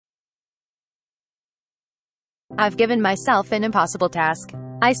I've given myself an impossible task.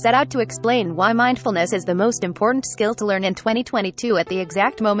 I set out to explain why mindfulness is the most important skill to learn in 2022 at the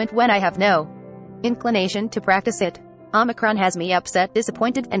exact moment when I have no inclination to practice it. Omicron has me upset,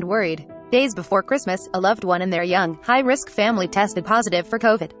 disappointed, and worried. Days before Christmas, a loved one in their young, high-risk family tested positive for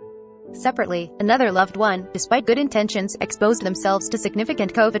COVID. Separately, another loved one, despite good intentions, exposed themselves to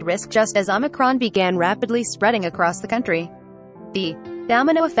significant COVID risk just as Omicron began rapidly spreading across the country. The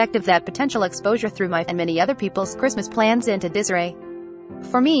domino effect of that potential exposure threw my and many other people's Christmas plans into disarray.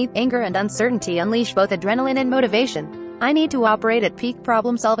 For me, anger and uncertainty unleash both adrenaline and motivation. I need to operate at peak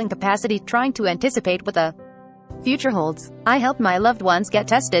problem-solving capacity, trying to anticipate what the future holds. I helped my loved ones get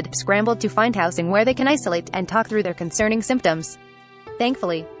tested, scrambled to find housing where they can isolate, and talk through their concerning symptoms.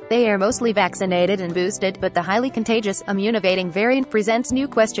 Thankfully, they are mostly vaccinated and boosted, but the highly contagious, immunoevading variant presents new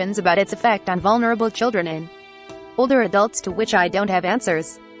questions about its effect on vulnerable children and older adults to which I don't have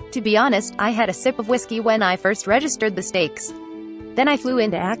answers. To be honest, I had a sip of whiskey when I first registered the stakes. Then I flew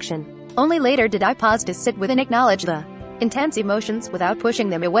into action. Only later did I pause to sit with and acknowledge the intense emotions without pushing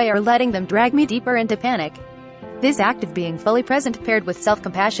them away or letting them drag me deeper into panic. This act of being fully present, paired with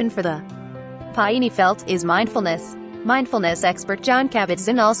self-compassion for the pain felt, is mindfulness. Mindfulness expert John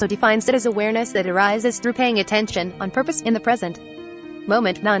Kabat-Zinn also defines it as awareness that arises through paying attention, on purpose, in the present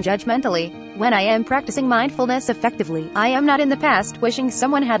moment, non-judgmentally. When I am practicing mindfulness effectively, I am not in the past wishing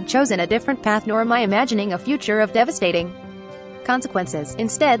someone had chosen a different path, nor am I imagining a future of devastating consequences.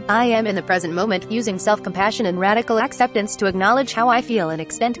 Instead, I am in the present moment, using self-compassion and radical acceptance to acknowledge how I feel and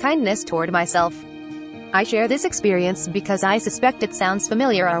extend kindness toward myself. I share this experience because I suspect it sounds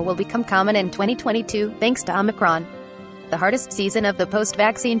familiar or will become common in 2022, thanks to Omicron. The hardest season of the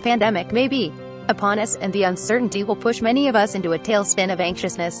post-vaccine pandemic may be upon us, and the uncertainty will push many of us into a tailspin of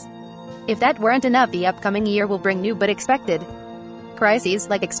anxiousness. If that weren't enough, the upcoming year will bring new but expected crises,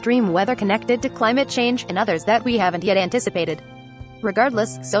 like extreme weather connected to climate change, and others that we haven't yet anticipated.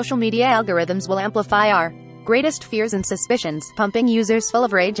 Regardless, social media algorithms will amplify our greatest fears and suspicions, pumping users full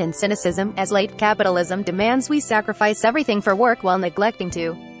of rage and cynicism, as late capitalism demands we sacrifice everything for work while neglecting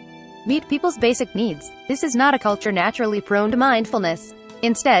to meet people's basic needs. This is not a culture naturally prone to mindfulness.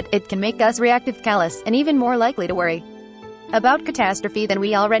 Instead, it can make us reactive, callous, and even more likely to worry about catastrophe than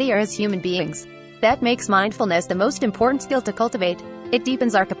we already are as human beings. That makes mindfulness the most important skill to cultivate. It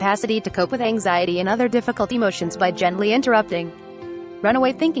deepens our capacity to cope with anxiety and other difficult emotions by gently interrupting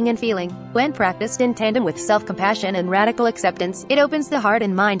runaway thinking and feeling. When practiced in tandem with self-compassion and radical acceptance, it opens the heart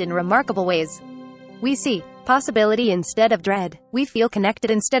and mind in remarkable ways. We see possibility instead of dread. We feel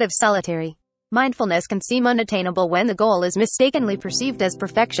connected instead of solitary. Mindfulness can seem unattainable when the goal is mistakenly perceived as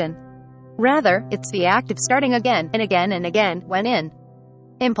perfection. Rather, it's the act of starting again and again and again, when an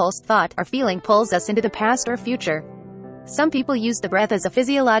impulse, thought, or feeling pulls us into the past or future. Some people use the breath as a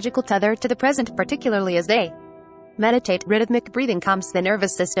physiological tether to the present, particularly as they meditate. Rhythmic breathing calms the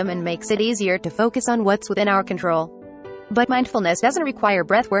nervous system and makes it easier to focus on what's within our control. But mindfulness doesn't require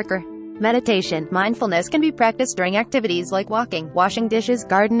breathwork or meditation. Mindfulness can be practiced during activities like walking, washing dishes,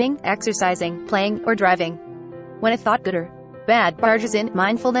 gardening, exercising, playing, or driving. When a thought, good or bad, barges in,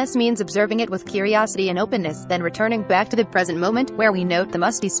 mindfulness means observing it with curiosity and openness, then returning back to the present moment, where we note the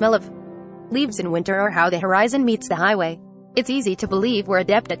musty smell of leaves in winter or how the horizon meets the highway. It's easy to believe we're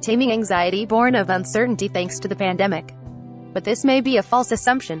adept at taming anxiety born of uncertainty thanks to the pandemic. But this may be a false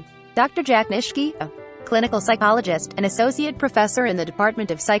assumption. Dr. Jack Nischke, a clinical psychologist and associate professor in the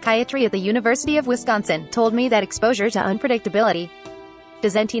Department of Psychiatry at the University of Wisconsin, told me that exposure to unpredictability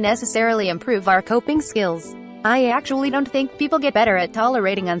doesn't necessarily improve our coping skills. I actually don't think people get better at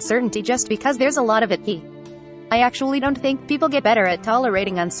tolerating uncertainty just because there's a lot of it. I actually don't think people get better at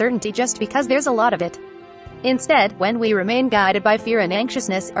tolerating uncertainty just because there's a lot of it. Instead, when we remain guided by fear and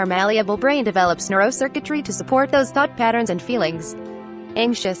anxiousness, our malleable brain develops neurocircuitry to support those thought patterns and feelings.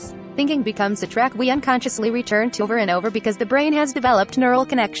 Anxious thinking becomes a track we unconsciously return to over and over because the brain has developed neural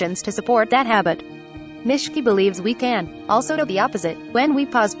connections to support that habit. Nischke believes we can also do the opposite. When we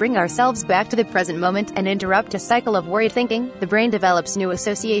pause, bring ourselves back to the present moment, and interrupt a cycle of worried thinking, the brain develops new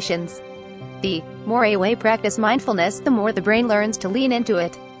associations. The more we practice mindfulness, the more the brain learns to lean into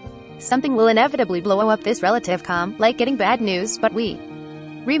it. Something will inevitably blow up this relative calm, like getting bad news, but we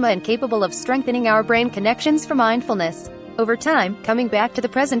remain capable of strengthening our brain connections for mindfulness. Over time, coming back to the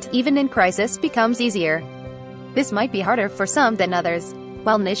present, even in crisis, becomes easier. This might be harder for some than others.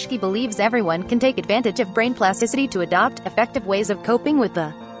 While Nischke believes everyone can take advantage of brain plasticity to adopt effective ways of coping with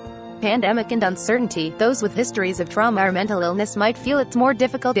the pandemic and uncertainty, those with histories of trauma or mental illness might feel it's more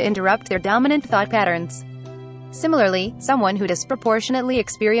difficult to interrupt their dominant thought patterns. Similarly, someone who disproportionately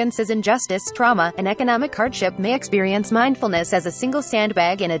experiences injustice, trauma, and economic hardship may experience mindfulness as a single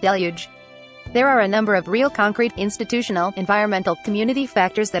sandbag in a deluge. There are a number of real concrete, institutional, environmental, community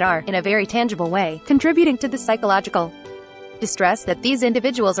factors that are, in a very tangible way, contributing to the psychological distress that these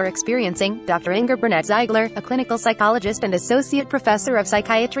individuals are experiencing, Dr. Inger Burnett-Ziegler, a clinical psychologist and associate professor of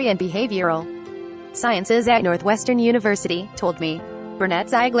psychiatry and behavioral sciences at Northwestern University, told me.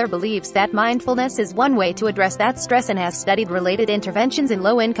 Burnett-Ziegler believes that mindfulness is one way to address that stress and has studied related interventions in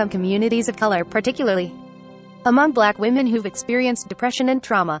low-income communities of color, particularly among Black women who've experienced depression and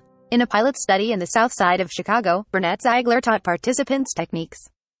trauma. In a pilot study in the South Side of Chicago, Burnett-Ziegler taught participants techniques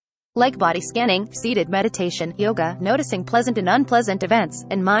like body scanning, seated meditation, yoga, noticing pleasant and unpleasant events,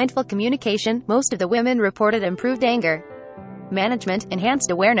 and mindful communication. Most of the women reported improved anger management,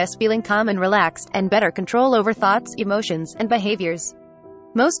 enhanced awareness, feeling calm and relaxed, and better control over thoughts, emotions, and behaviors.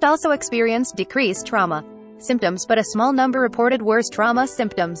 Most also experienced decreased trauma symptoms, but a small number reported worse trauma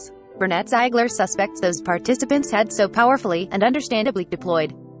symptoms. Burnett-Ziegler suspects those participants had so powerfully and understandably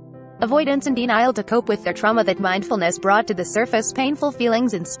deployed avoidance and denial to cope with their trauma that mindfulness brought to the surface painful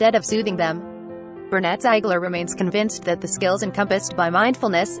feelings instead of soothing them. Burnett-Ziegler remains convinced that the skills encompassed by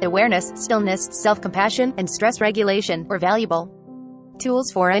mindfulness, awareness, stillness, self-compassion, and stress regulation, are valuable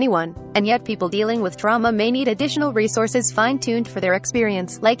tools for anyone. And yet people dealing with trauma may need additional resources fine-tuned for their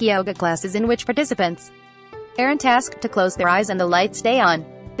experience, like yoga classes in which participants aren't tasked to close their eyes and the lights stay on.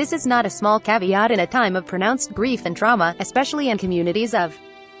 This is not a small caveat in a time of pronounced grief and trauma, especially in communities of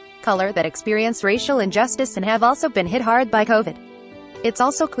color that experience racial injustice and have also been hit hard by COVID. It's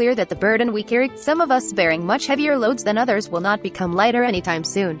also clear that the burden we carry, some of us bearing much heavier loads than others, will not become lighter anytime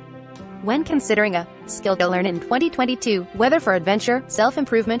soon. When considering a skill to learn in 2022, whether for adventure,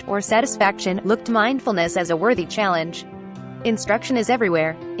 self-improvement, or satisfaction, look to mindfulness as a worthy challenge. Instruction is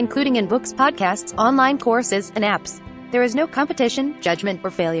everywhere, including in books, podcasts, online courses, and apps. There is no competition, judgment, or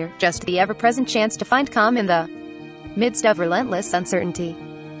failure, just the ever-present chance to find calm in the midst of relentless uncertainty.